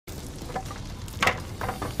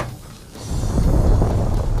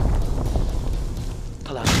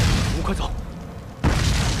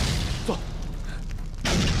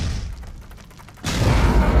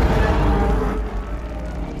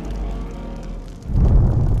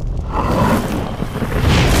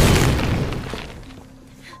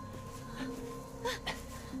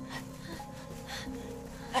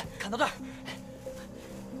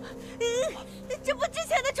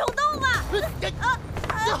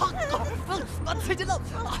崔金乐，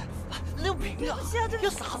刘平啊，有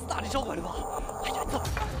啥子大惊小怪的嘛？哎呀，走，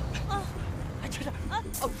哎，这。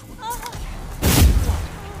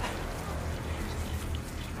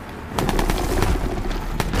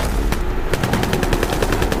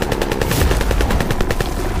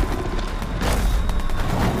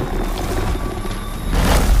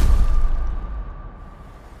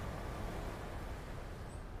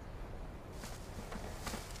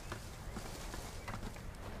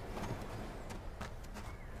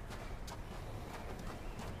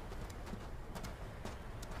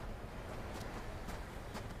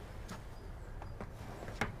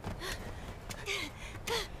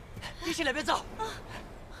你去那边走。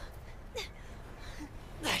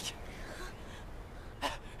哎呀，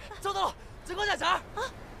走到了，这个在这儿。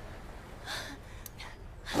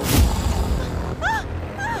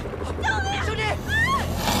救命！兄弟！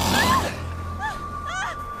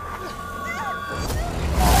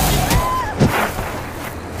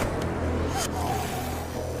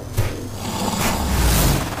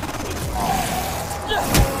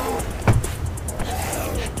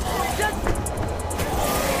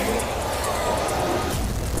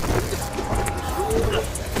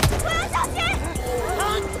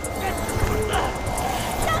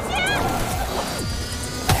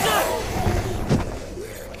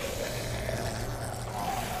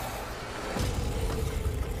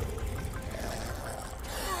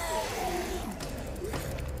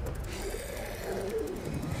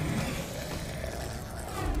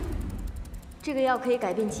这个药可以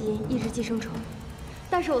改变基因，抑制寄生虫，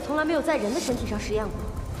但是我从来没有在人的身体上实验过。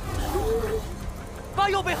把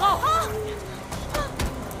药备好。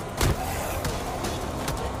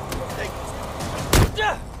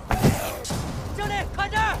兄弟，快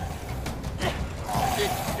点儿！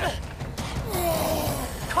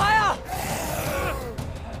快呀！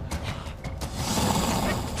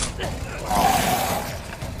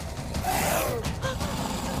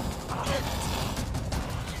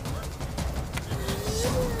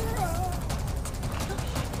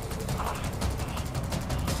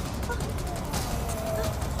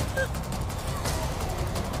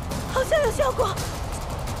好像有效果。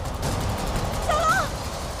小狼，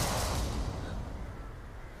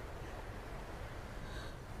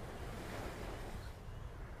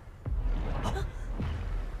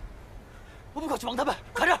我们快去帮他们，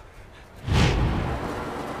快点！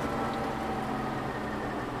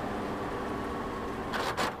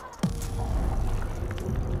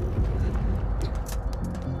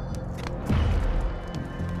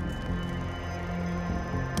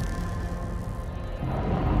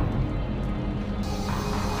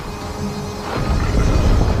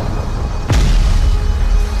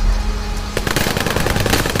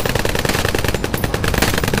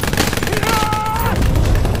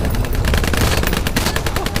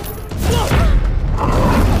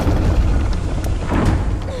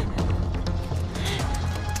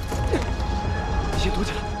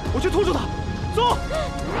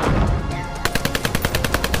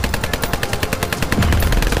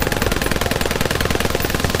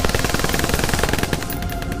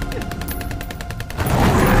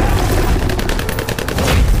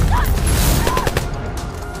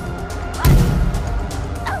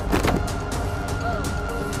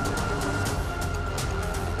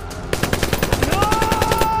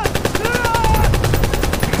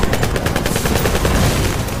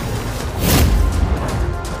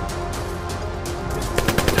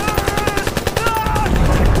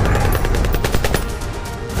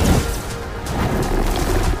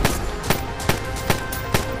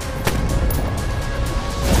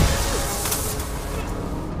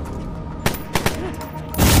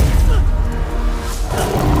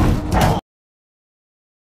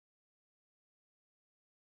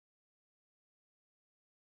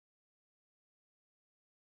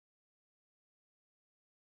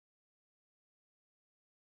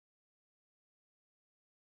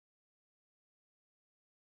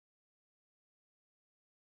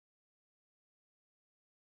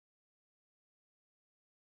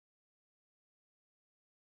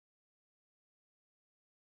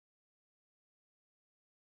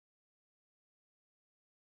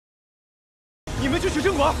你们去取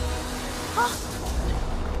针管。好。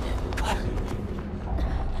快！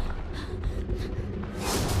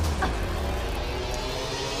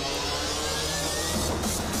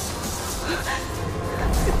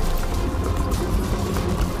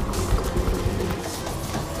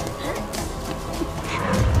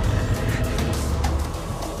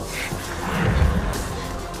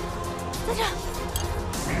在这儿。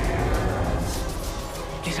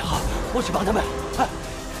立正好，我去帮他们。哎，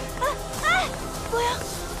不要！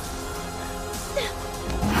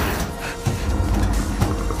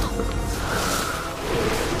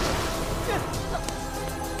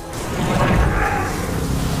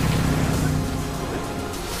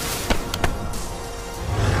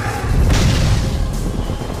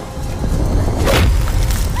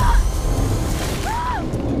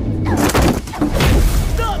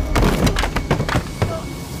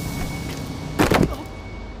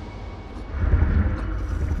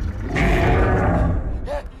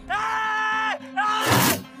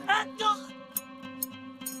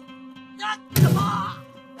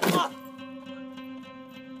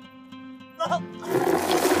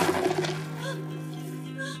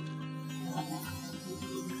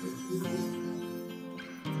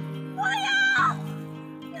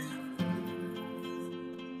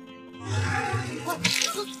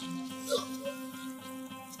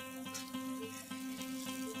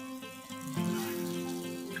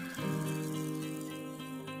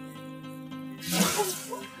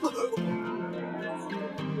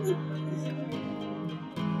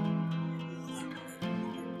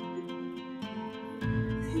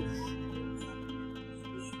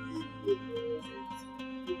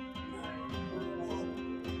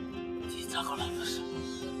你咋个来的事？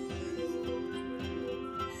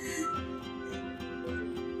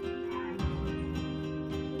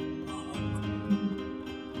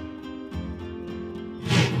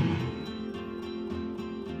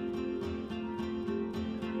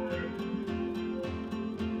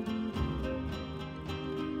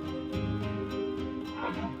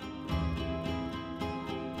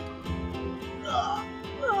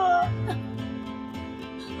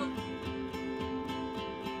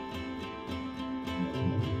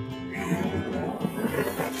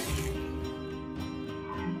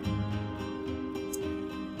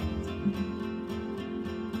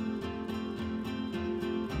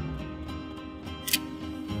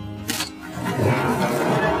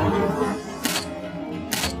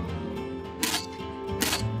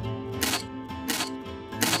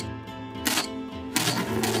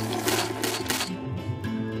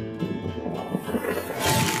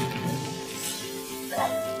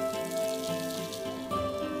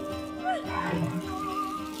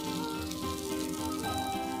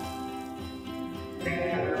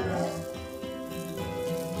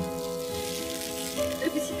对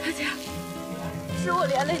不起大家，是我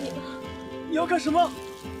连累你们。你要干什么？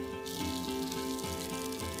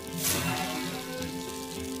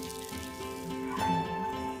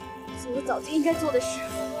做我早就应该做的事。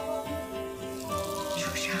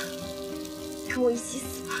畜生，跟我一起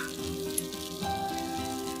死吧！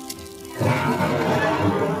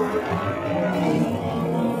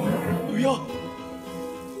不要！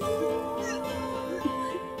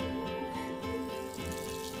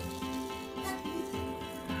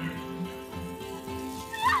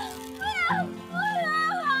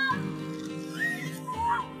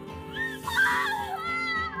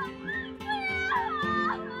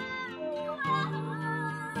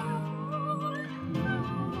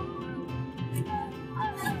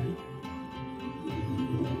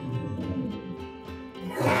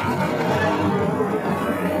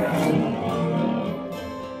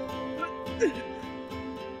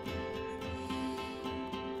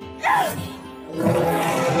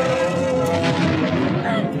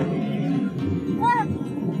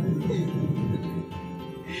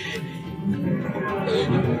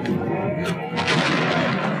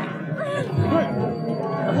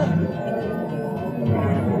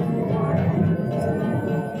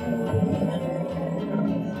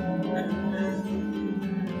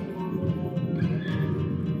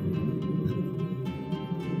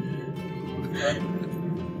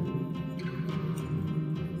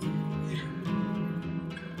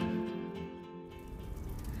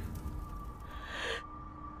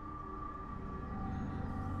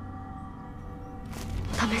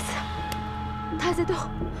他没死，他还在动，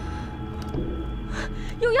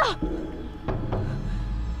用药。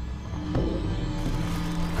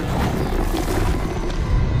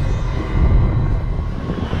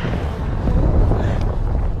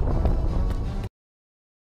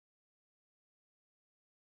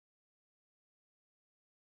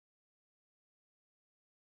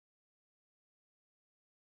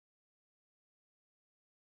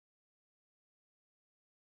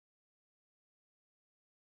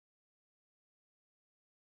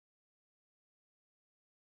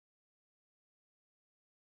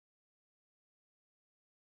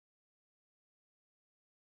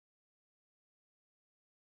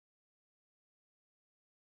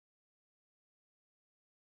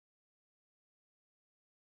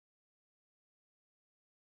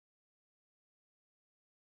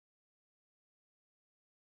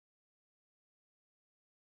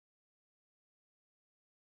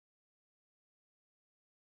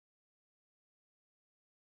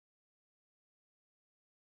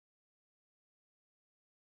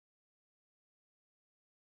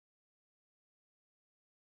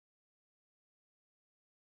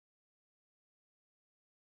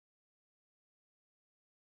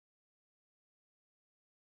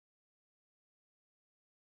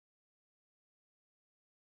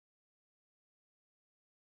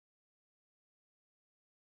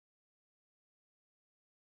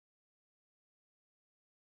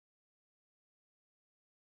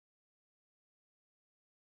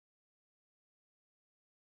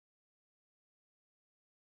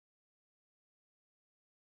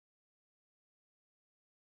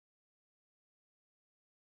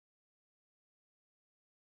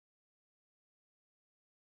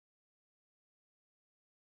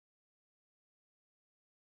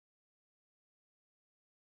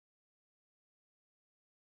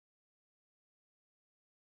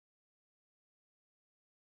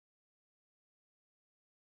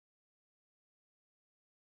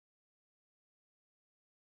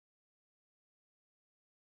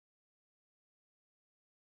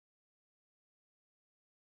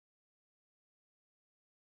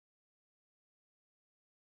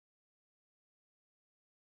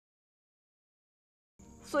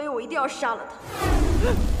所以我一定要杀了他。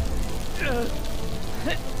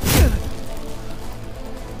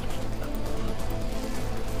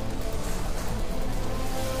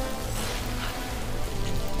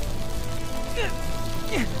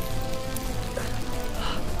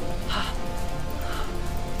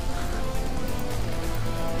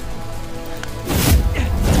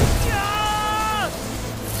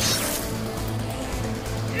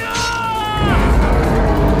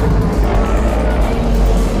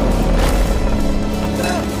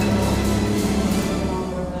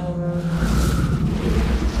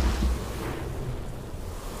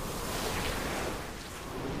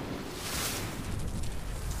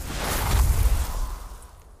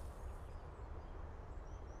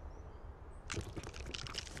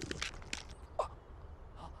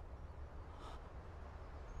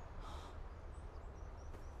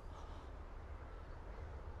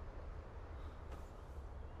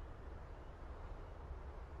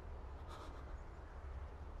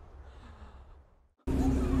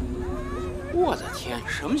我的天，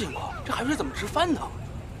什么情况？这海水怎么直翻腾？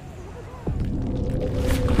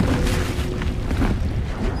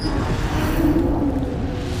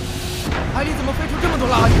海里怎么飞出这么多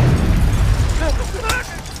垃圾？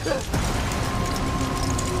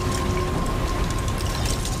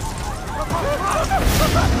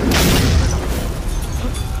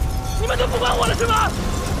你们就不管我了是吗？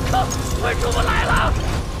快出不来了！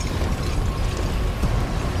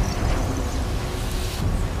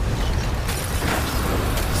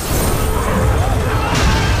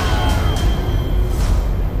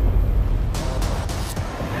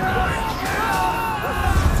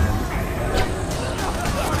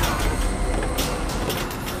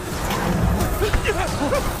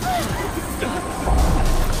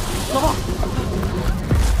老婆，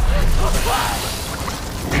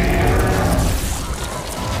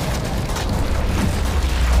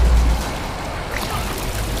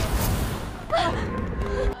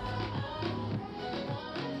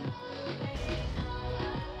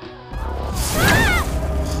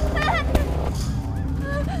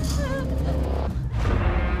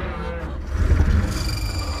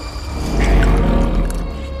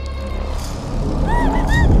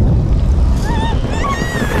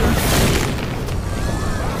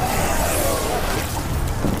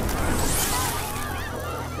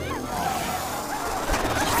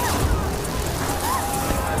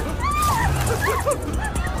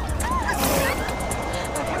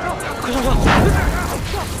快上车！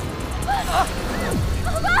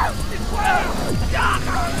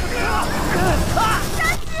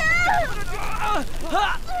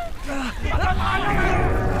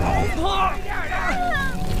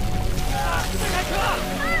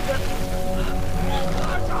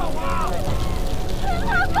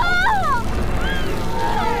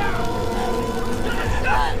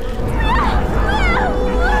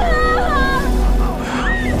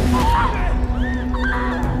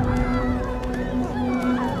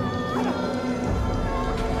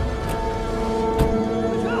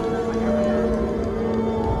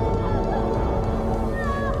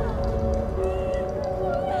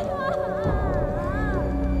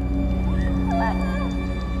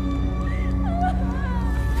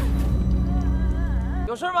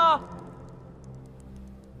有事吗？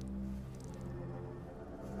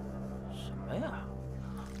什么呀？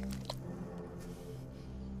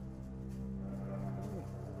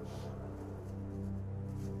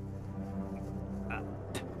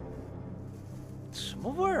什么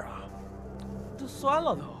味儿啊？都酸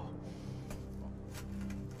了都。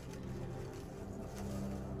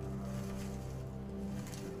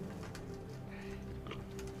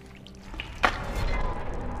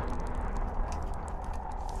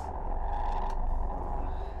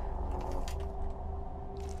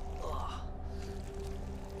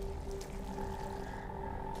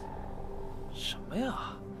什么呀？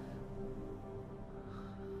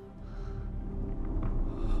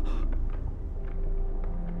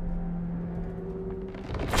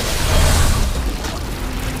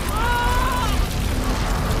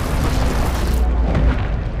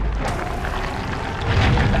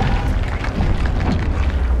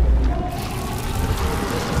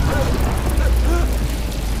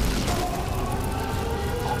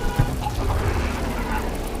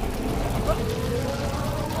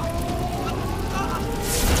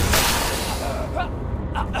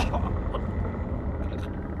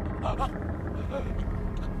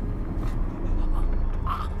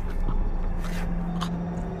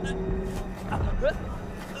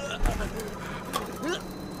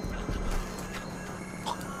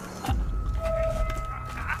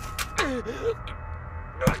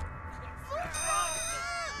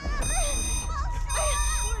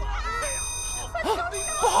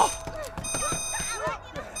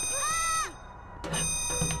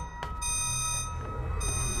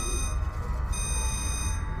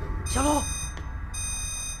小龙，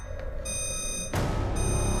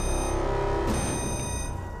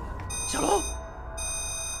小龙，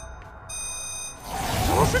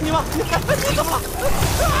小龙是你吗？你怎么了？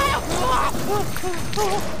哎呀！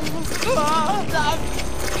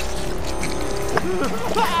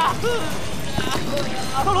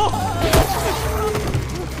大龙，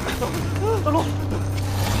大龙，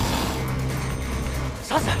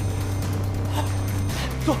啥事？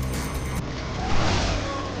走。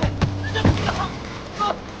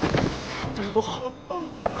这样多好。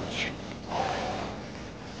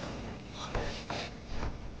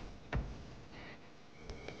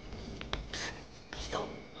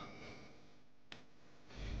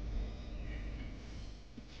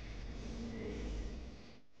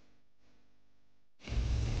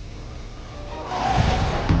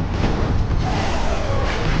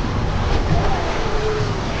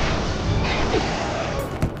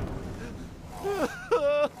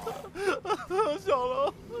小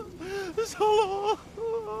龙，小龙，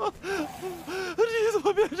你怎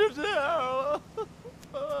么变成这样了？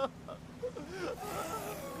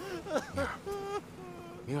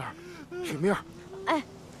明儿，雪明儿，哎，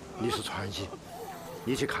你是传医，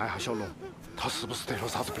你去看一下小龙，他是不是得了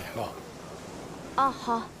啥子病了？啊，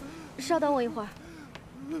好，稍等我一会儿。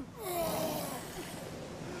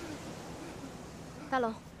大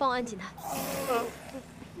龙，帮我按紧他。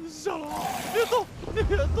小龙，别动，你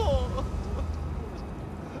别动。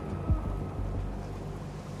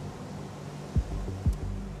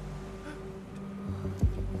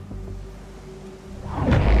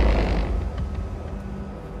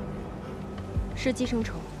是寄生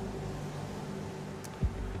虫。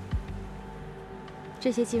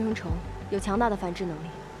这些寄生虫有强大的繁殖能力，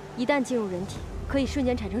一旦进入人体，可以瞬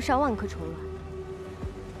间产生上万颗虫卵。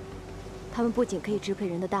它们不仅可以支配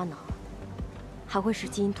人的大脑，还会使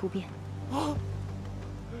基因突变。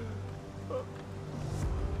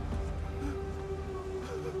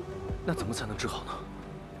那怎么才能治好呢？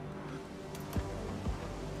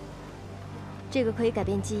这个可以改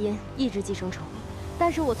变基因，抑制寄生虫，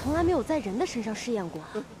但是我从来没有在人的身上试验过。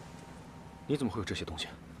你怎么会有这些东西？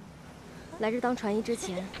来这当传医之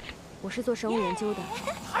前，我是做生物研究的。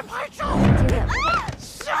还拍照？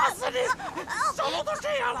吓死你！小龙都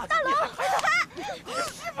这样了，大龙，你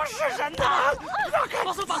是不是人呐？放开！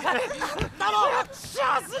把手放开！大龙，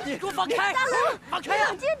吓死你！给我放开！大龙，放开呀！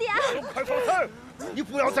冷静点！快放开！你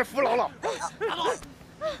不要再胡闹了！大龙，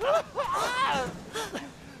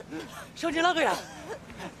小姐哪个呀？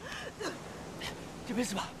你没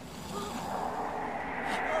事吧？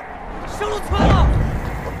小龙出来了！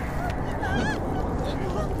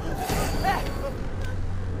哎，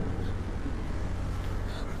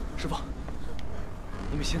师傅，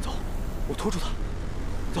你们先走，我拖住他。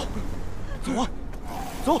走，走啊，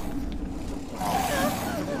走！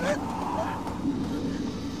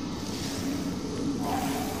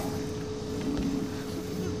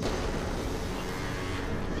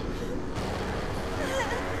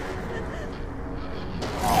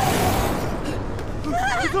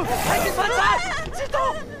赶紧翻船！金东，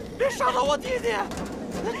别伤到我弟弟！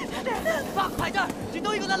放快点，金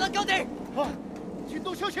东一个人能搞定。好，金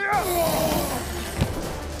东小心！